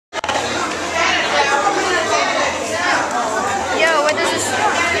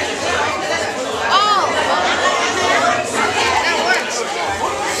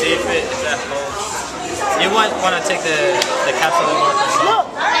You want to take the capsule and mark this? Look.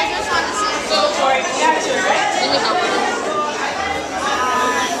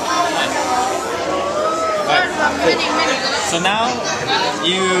 So now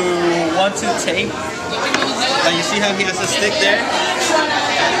you want to tape. Like you see how he has a stick there?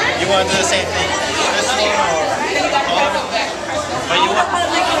 You want to do the same thing. This one or but you want,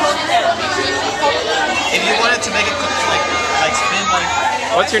 if you wanted to make it like spin like.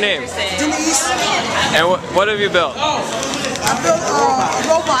 What's your name? Denise. And what have you built? I built a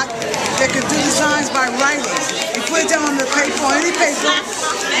robot that could do designs by writing. You put it down on the paper, on any paper,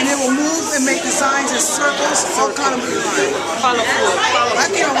 and it will move and make designs in circles, all kind of designs. I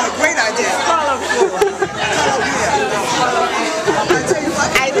came up with a great idea.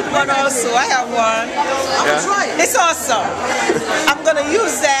 I did one also. I have one. Yeah. It's awesome. I'm gonna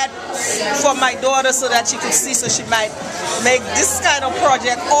use that for my daughter so that she could see, so she might make this kind of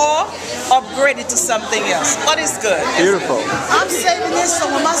project or upgrade it to something else. But it's good. Beautiful. I'm saving this so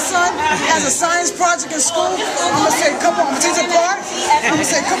when my son has a science project in school, I'm gonna say, come on, I'm gonna take it apart. I'm gonna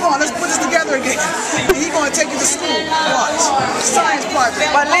say, come on, let's put this together again. And he's gonna take it to school. Watch. Science project.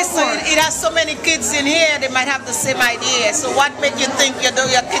 But listen, it has so many kids in here, they might have the same idea. So what make you think your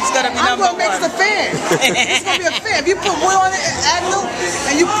kid's gonna be number one? I'm gonna make it a fan. It's gonna be a fan. If you put wood on it and Agnew,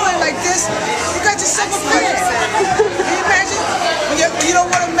 and you put it like this, you got yourself a fan. Can you imagine? When you don't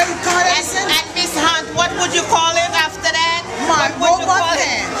want to make content. And Miss Hunt, what would you call him after that? My robot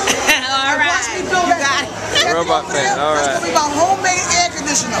fan. All right. Watch me build that. Robot fan, all right. It's gonna be about homemade air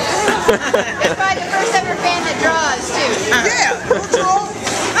conditioner. That's probably the first ever fan that draws, too. Yeah, we'll draw.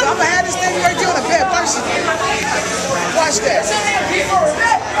 So I'm gonna have this thing right there on the bed. Watch that.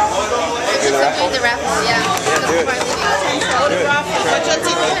 The raffle, yeah. Yeah, do it.